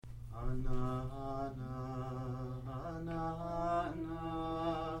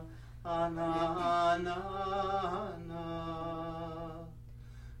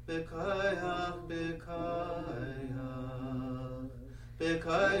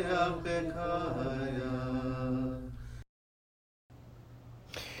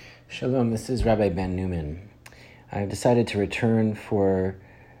Shalom, this is Rabbi Ben Newman. I've decided to return for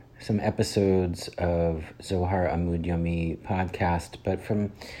some episodes of Zohar Amud Yomi podcast, but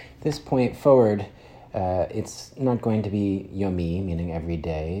from this point forward, it's not going to be Yomi, meaning every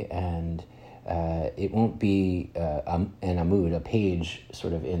day, and it won't be an Amud, a page,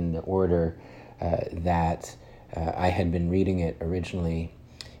 sort of in the order that I had been reading it originally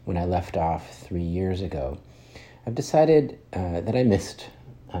when I left off 3 years ago. I've decided that I missed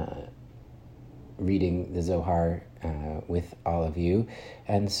reading the Zohar with all of you,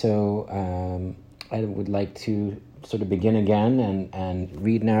 and so I would like to sort of begin again and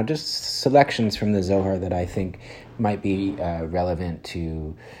read now just selections from the Zohar that I think might be relevant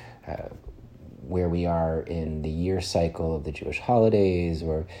to where we are in the year cycle of the Jewish holidays,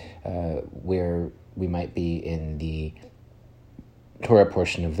 or where we might be in the Torah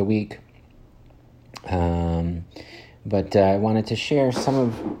portion of the week. But I wanted to share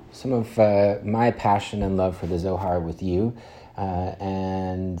some of my passion and love for the Zohar with you,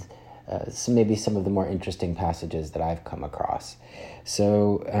 and maybe some of the more interesting passages that I've come across.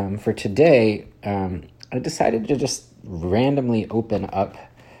 So for today, I decided to just randomly open up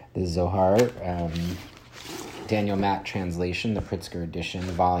the Zohar, Daniel Matt translation, the Pritzker edition,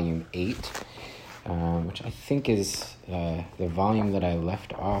 volume 8, which I think is the volume that I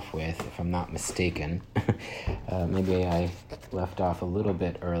left off with, if I'm not mistaken. Maybe I left off a little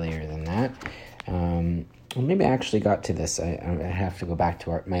bit earlier than that. Well, maybe I actually got to this. I have to go back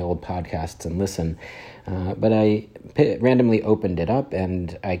to my old podcasts and listen. But I randomly opened it up,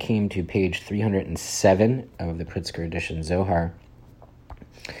 and I came to page 307 of the Pritzker edition Zohar,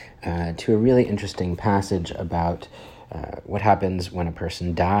 to a really interesting passage about what happens when a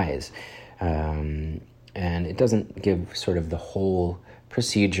person dies. And it doesn't give sort of the whole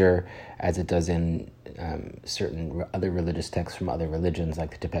procedure as it does in certain other religious texts from other religions,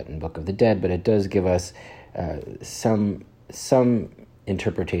 like the Tibetan Book of the Dead, but it does give us some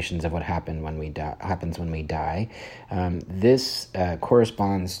interpretations of what happens when we die. This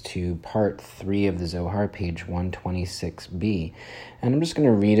corresponds to part 3 of the Zohar, page 126b. And I'm just going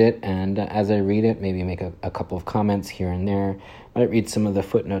to read it, and as I read it, maybe make a couple of comments here and there. I might read some of the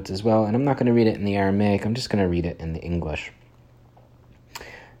footnotes as well, and I'm not going to read it in the Aramaic, I'm just going to read it in the English.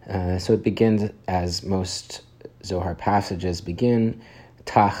 So it begins as most Zohar passages begin,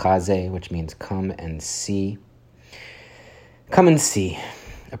 Ta Chazeh, which means come and see. Come and see.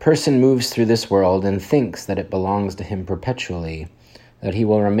 A person moves through this world and thinks that it belongs to him perpetually, that he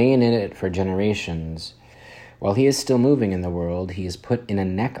will remain in it for generations. While he is still moving in the world, he is put in a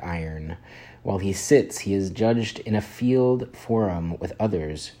neck iron. While he sits, he is judged in a field forum with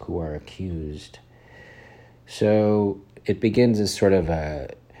others who are accused. So it begins as sort of a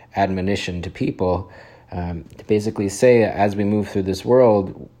admonition to people to basically say, as we move through this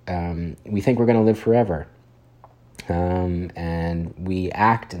world, we think we're going to live forever. And we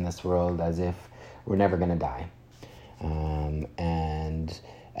act in this world as if we're never going to die. And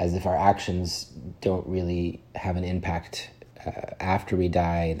as if our actions don't really have an impact after we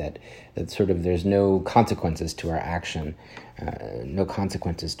die, that sort of there's no consequences to our action, no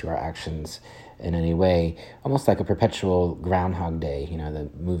consequences to our actions in any way, almost like a perpetual Groundhog Day, the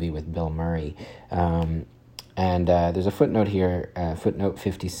movie with Bill Murray. And there's a footnote here, footnote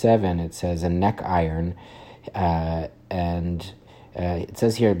 57, it says, a neck iron, and it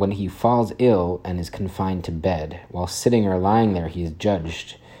says here, when he falls ill and is confined to bed, while sitting or lying there, he is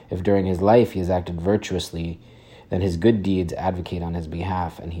judged. If during his life he has acted virtuously, then his good deeds advocate on his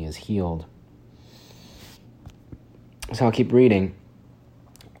behalf, and he is healed. So I'll keep reading.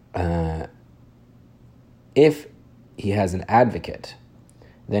 If he has an advocate,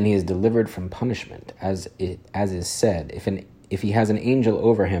 then he is delivered from punishment, as is said. If he has an angel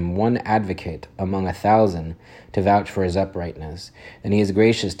over him, one advocate among 1,000 to vouch for his uprightness, then he is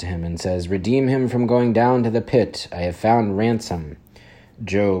gracious to him and says, redeem him from going down to the pit. I have found ransom.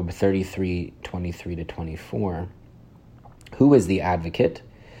 Job 33:23-24. Who is the advocate?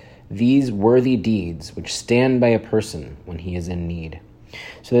 These worthy deeds which stand by a person when he is in need.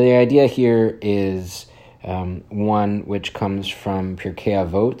 So the idea here is one which comes from Pirkei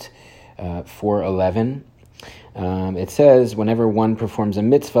Avot 4:11. It says, whenever one performs a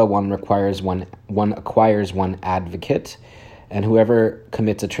mitzvah, one acquires one advocate, and whoever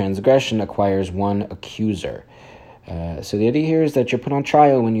commits a transgression acquires one accuser. So the idea here is that you're put on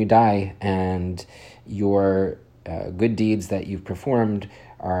trial when you die, and your good deeds that you've performed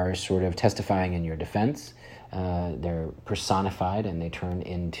are sort of testifying in your defense. They're personified, and they turn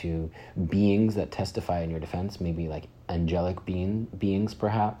into beings that testify in your defense, maybe like angelic beings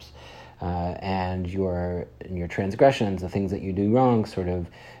perhaps. And your transgressions, the things that you do wrong, sort of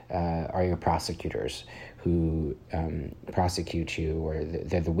are your prosecutors who prosecute you, or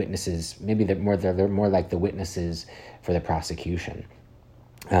they're the witnesses. Maybe they're more like the witnesses for the prosecution,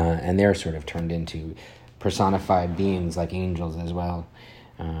 and they're sort of turned into personified beings like angels as well.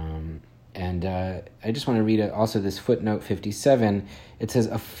 And I just want to read also this footnote 57. It says,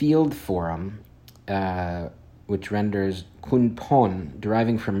 a field forum, which renders kunpon,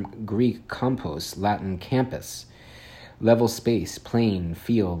 deriving from Greek campos, Latin campus, level space, plain,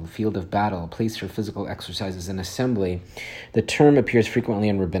 field of battle, place for physical exercises and assembly. The term appears frequently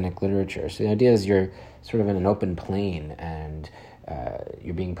in rabbinic literature. So the idea is you're sort of in an open plain, and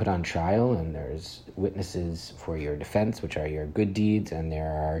you're being put on trial, and there's witnesses for your defense, which are your good deeds, and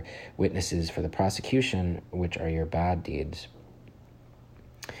there are witnesses for the prosecution, which are your bad deeds.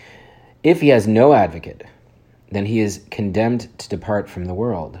 If he has no advocate, then he is condemned to depart from the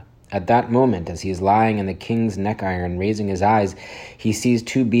world. At that moment, as he is lying in the king's neck iron, raising his eyes, he sees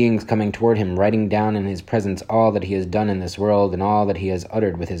two beings coming toward him, writing down in his presence all that he has done in this world and all that he has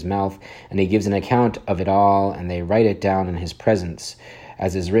uttered with his mouth, and he gives an account of it all, and they write it down in his presence,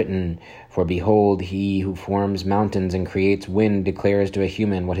 as is written, for behold, he who forms mountains and creates wind declares to a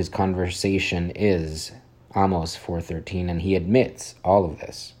human what his conversation is. Amos 4:13, and he admits all of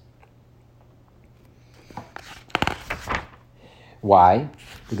this. Why?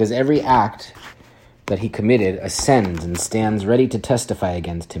 Because every act that he committed ascends and stands ready to testify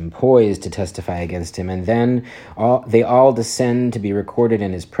against him, poised to testify against him, and then they all descend to be recorded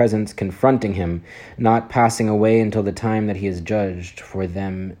in his presence, confronting him, not passing away until the time that he is judged for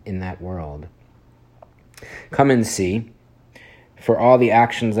them in that world. Come and see, for all the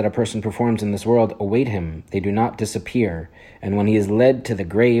actions that a person performs in this world await him. They do not disappear, and when he is led to the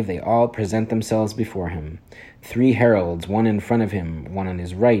grave, they all present themselves before him. 3 heralds, one in front of him, one on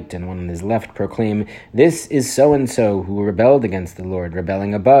his right, and one on his left, proclaim, "This is so-and-so who rebelled against the Lord,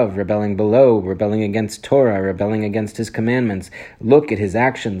 rebelling above, rebelling below, rebelling against Torah, rebelling against his commandments. Look at his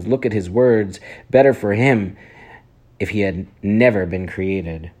actions, look at his words. Better for him if he had never been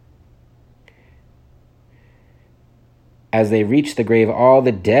created." As they reach the grave, all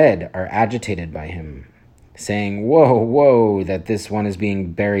the dead are agitated by him, saying, "Woe, woe, that this one is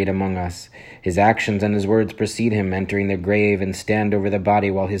being buried among us." His actions and his words precede him, entering the grave, and stand over the body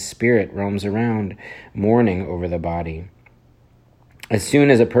while his spirit roams around, mourning over the body. As soon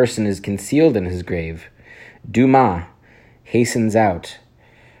as a person is concealed in his grave, Duma hastens out,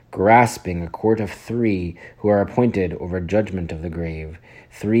 grasping a court of 3 who are appointed over judgment of the grave.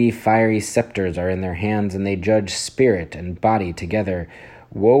 3 fiery scepters are in their hands, and they judge spirit and body together.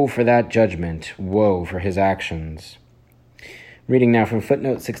 Woe for that judgment, woe for his actions. Reading now from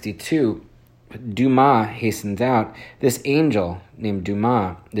footnote 62, Duma hastens out. This angel, named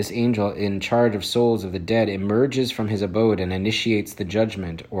Duma, this angel in charge of souls of the dead, emerges from his abode and initiates the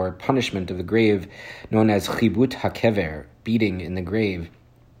judgment or punishment of the grave, known as Chibut HaKever, beating in the grave.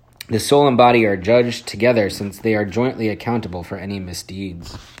 The soul and body are judged together, since they are jointly accountable for any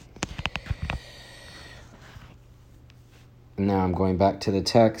misdeeds. Now I'm going back to the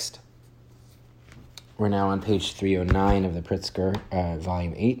text. We're now on page 309 of the Pritzker,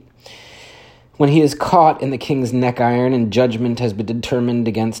 volume 8. When he is caught in the king's neck iron and judgment has been determined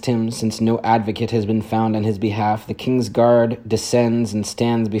against him, since no advocate has been found on his behalf, the king's guard descends and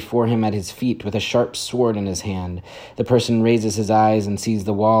stands before him at his feet with a sharp sword in his hand. The person raises his eyes and sees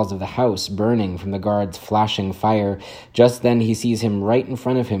the walls of the house burning from the guard's flashing fire. Just then he sees him right in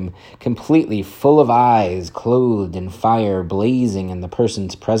front of him, completely full of eyes, clothed in fire, blazing in the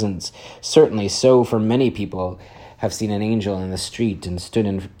person's presence. Certainly so, for many people have seen an angel in the street and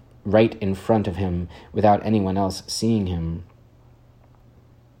stood right in front of him without anyone else seeing him.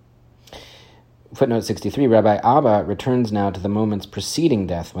 Footnote 63, Rabbi Abba returns now to the moments preceding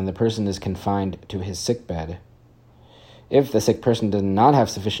death when the person is confined to his sickbed. If the sick person does not have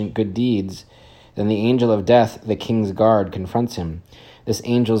sufficient good deeds, then the angel of death, the king's guard, confronts him. This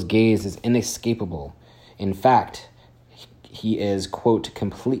angel's gaze is inescapable. In fact, he is, quote,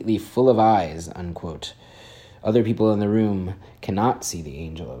 completely full of eyes, unquote. Other people in the room cannot see the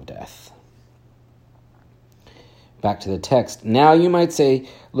angel of death. Back to the text. Now you might say,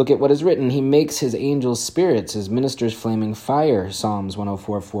 look at what is written. He makes his angels spirits, his ministers flaming fire. Psalms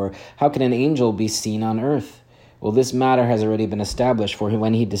 104:4. How can an angel be seen on earth? Well, this matter has already been established, for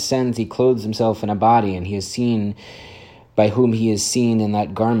when he descends, he clothes himself in a body, and he is seen by whom he is seen in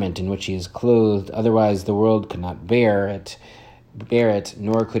that garment in which he is clothed. Otherwise the world could not bear it,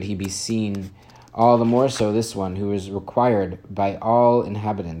 nor could he be seen. All the more so this one, who is required by all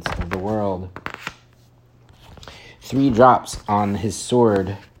inhabitants of the world. 3 drops on his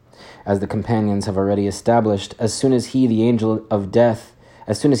sword, as the companions have already established. As soon as he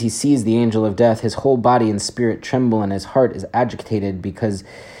sees the angel of death, his whole body and spirit tremble, and his heart is agitated because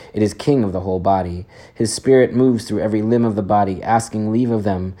it is king of the whole body. His spirit moves through every limb of the body, asking leave of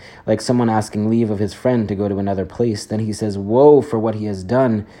them, like someone asking leave of his friend to go to another place. Then he says, woe for what he has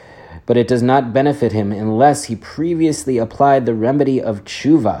done, but it does not benefit him unless he previously applied the remedy of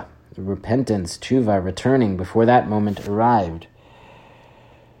tshuva, repentance, tshuva, returning before that moment arrived.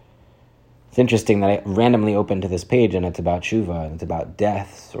 It's interesting that I randomly opened to this page and it's about tshuva, and it's about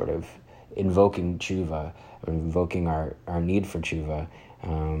death, sort of invoking tshuva, or invoking our need for tshuva,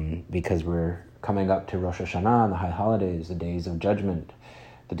 because we're coming up to Rosh Hashanah, the high holidays, the days of judgment,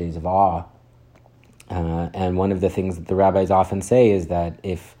 the days of awe. And one of the things that the rabbis often say is that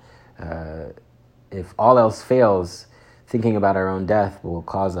if all else fails, thinking about our own death will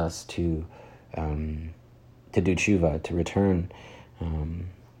cause us to do tshuva, to return.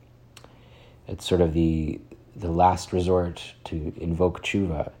 It's sort of the last resort to evoke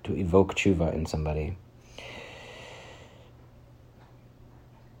tshuva in somebody.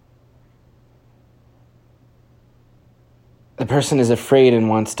 The person is afraid and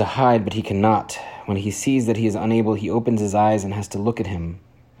wants to hide, but he cannot. When he sees that he is unable, he opens his eyes and has to look at him.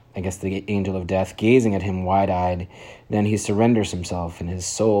 I guess the angel of death, gazing at him wide-eyed. Then he surrenders himself in his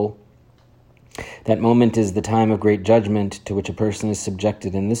soul. That moment is the time of great judgment to which a person is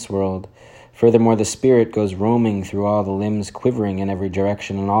subjected in this world. Furthermore, the spirit goes roaming through all the limbs, quivering in every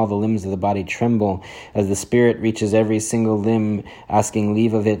direction, and all the limbs of the body tremble. As the spirit reaches every single limb, asking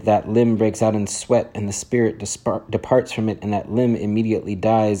leave of it, that limb breaks out in sweat, and the spirit departs from it, and that limb immediately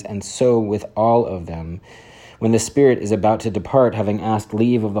dies, and so with all of them. When the spirit is about to depart, having asked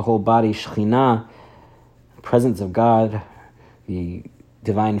leave of the whole body, Shekhinah, presence of God, the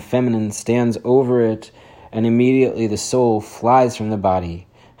divine feminine, stands over it, and immediately the soul flies from the body.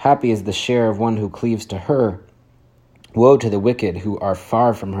 Happy is the share of one who cleaves to her. Woe to the wicked who are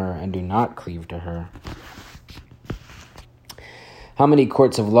far from her and do not cleave to her. How many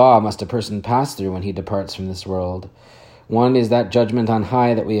courts of law must a person pass through when he departs from this world? One is that judgment on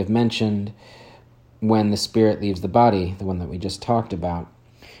high that we have mentioned when the spirit leaves the body, the one that we just talked about.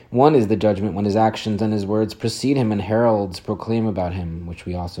 One is the judgment when his actions and his words precede him and heralds proclaim about him, which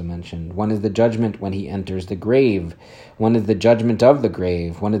we also mentioned. One is the judgment when he enters the grave. One is the judgment of the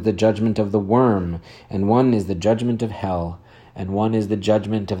grave. One is the judgment of the worm. And one is the judgment of hell. And one is the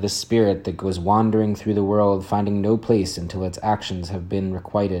judgment of the spirit that goes wandering through the world, finding no place until its actions have been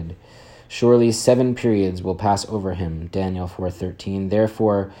requited. Surely 7 periods will pass over him, Daniel 4:13.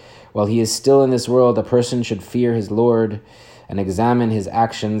 Therefore, while he is still in this world, a person should fear his Lord and examine his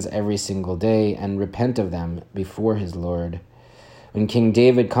actions every single day and repent of them before his Lord. When King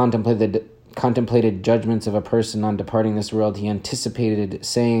David contemplated judgments of a person on departing this world, he anticipated,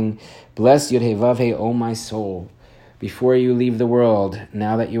 saying, Bless Yod-Heh-Vav-Heh, O my soul, before you leave the world,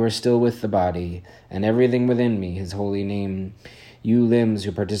 now that you are still with the body, and everything within me, his holy name. You limbs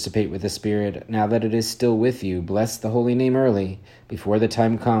who participate with the Spirit, now that it is still with you, bless the holy name early, before the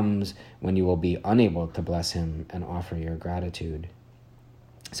time comes when you will be unable to bless him and offer your gratitude.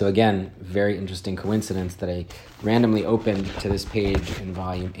 So again, very interesting coincidence that I randomly opened to this page in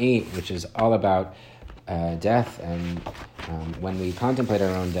Volume 8, which is all about death, and when we contemplate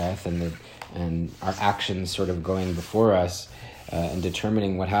our own death and our actions sort of going before us and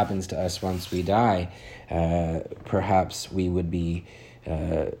determining what happens to us once we die, perhaps we would be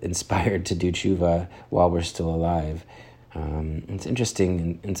inspired to do tshuva while we're still alive. It's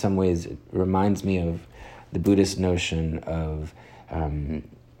interesting in some ways. It reminds me of the Buddhist notion of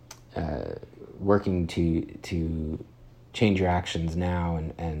working to change your actions now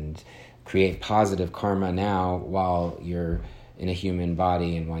and create positive karma now while you're in a human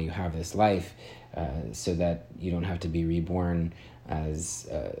body and while you have this life, so that you don't have to be reborn as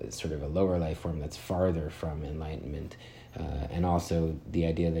sort of a lower life form that's farther from enlightenment. And also the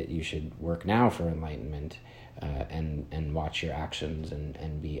idea that you should work now for enlightenment, and watch your actions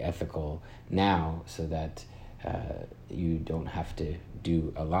and be ethical now, so that you don't have to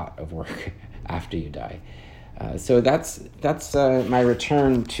do a lot of work after you die. So that's my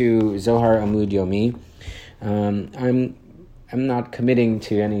return to Zohar Amud Yomi. I'm not committing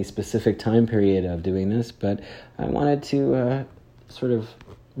to any specific time period of doing this, but I wanted to sort of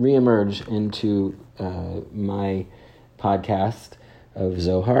reemerge into my podcast of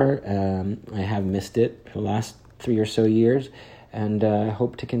Zohar. I have missed it for the last 3 or so years, and I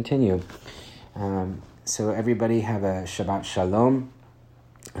hope to continue. So everybody have a Shabbat Shalom.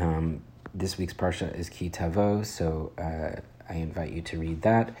 This week's Parsha is Ki Tavo, so I invite you to read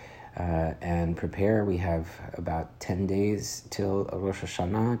that and prepare. We have about 10 days till Rosh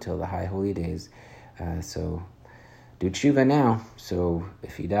Hashanah, till the High Holy Days. So do tshuva now, so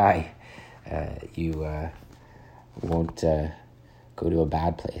if you die, you won't go to a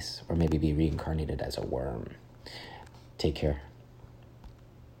bad place, or maybe be reincarnated as a worm. Take care.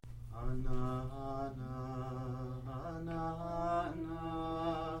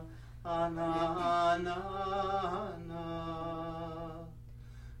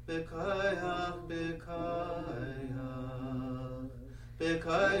 Bekayach,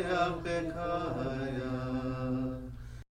 bekayach, bekayach.